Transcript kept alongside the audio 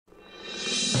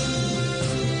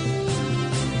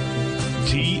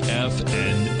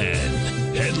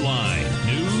TFNN. Headline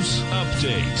News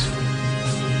Update.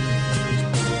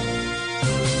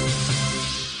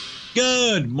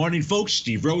 Good morning, folks.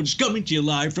 Steve Rhodes coming to you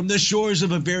live from the shores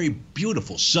of a very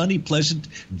beautiful, sunny, pleasant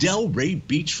Delray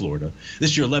Beach, Florida.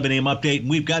 This is your 11 a.m. update, and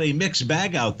we've got a mixed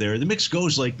bag out there. The mix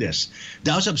goes like this.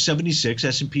 Dow's up 76,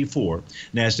 S&P 4.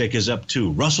 NASDAQ is up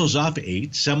 2. Russell's off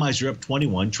 8. Semis are up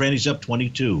 21. Tranny's up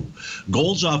 22.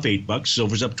 Gold's off $8.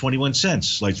 Silver's up 21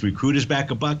 cents. Light sweet crude is back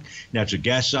 $1. Natural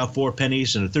gas is off 4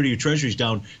 pennies, and the 30-year Treasury's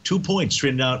down 2 points,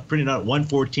 printing out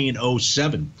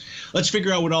 114.07. Let's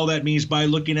figure out what all that means by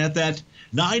looking at that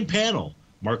 9-panel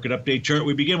market update chart.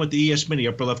 We begin with the ES Mini,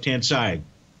 upper left-hand side.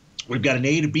 We've got an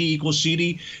A to B equals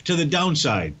CD to the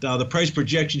downside. Now, the price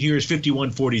projection here is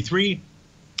 51.43.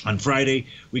 On Friday,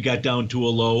 we got down to a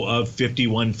low of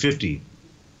 51.50.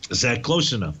 Is that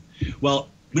close enough? Well,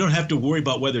 we don't have to worry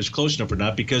about whether it's close enough or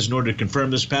not, because in order to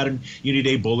confirm this pattern, you need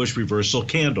a bullish reversal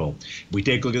candle. If we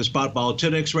take a look at the spot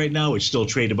volatility right now, it's still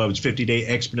trading above its 50-day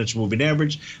exponential moving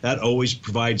average. That always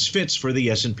provides fits for the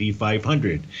S&P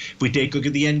 500. If we take a look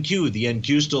at the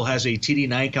NQ still has a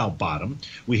TD9 count bottom.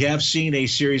 We have seen a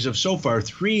series of, so far,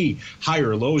 3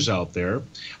 higher lows out there.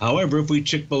 However, if we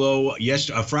check below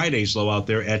Friday's low out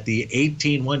there at the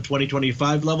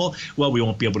 18-1-2025 level, well, we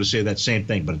won't be able to say that same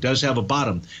thing, but it does have a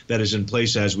bottom that is in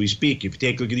place as we speak. If you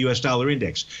take a look at the U.S. dollar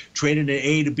index, trading at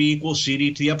A to B equals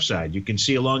CD to the upside. You can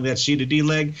see along that C to D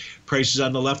leg, prices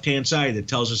on the left-hand side that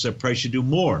tells us that price should do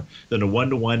more than a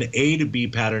 1-to-1 A to B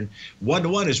pattern.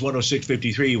 1-to-1 is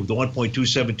 106.53. With the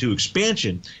 1.272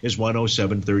 expansion is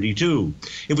 107.32.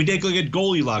 If we take a look at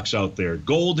Goldilocks out there,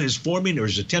 gold is forming or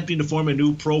is attempting to form a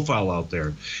new profile out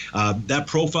there. That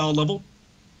profile level,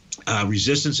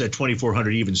 resistance at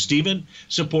 2400 even Steven,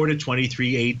 support at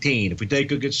 2318. If we take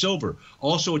a look at silver,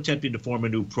 also attempting to form a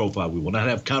new profile. We will not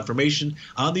have confirmation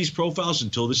on these profiles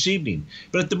until this evening,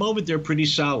 but at the moment they're pretty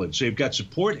solid. So you've got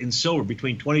support in silver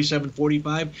between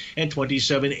 2745 and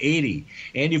 2780,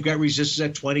 and you've got resistance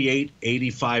at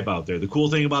 2885 out there. The cool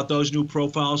thing about those new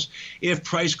profiles, if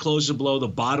price closes below the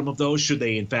bottom of those, should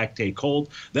they in fact take hold,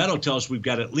 that'll tell us we've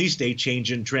got at least a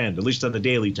change in trend, at least on the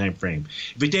daily time frame.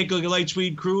 If we take a look at light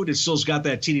sweet crude, it still's got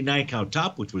that TD9 count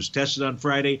top, which was tested on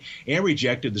Friday and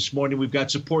rejected. This morning we've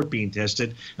got support being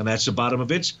tested, and that's the bottom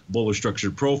of its bullish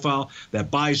structured profile.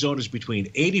 That buy zone is between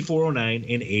 8409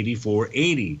 and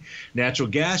 8480. Natural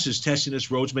gas is testing its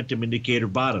Rhodes momentum indicator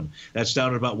bottom. That's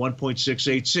down at about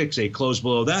 1.686. A close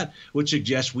below that would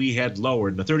suggest we head lower.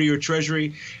 In the 30-year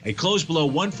Treasury, a close below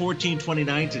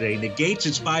 114.29 today negates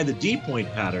its by the D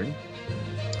point pattern.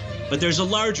 But there's a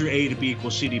larger A to B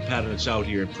equals CD pattern that's out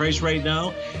here. And price right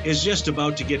now is just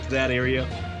about to get to that area,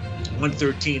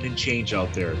 113 and change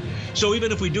out there. So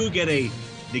even if we do get a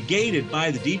negated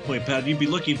by the D point pattern, you'd be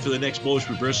looking for the next bullish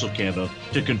reversal candle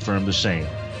to confirm the same.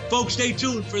 Folks, stay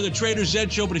tuned for the Trader's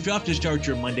Edge Show. But if you have to start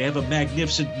your Monday, have a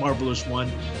magnificent, marvelous one.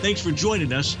 Thanks for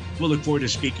joining us. We'll look forward to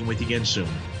speaking with you again soon.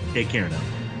 Take care now.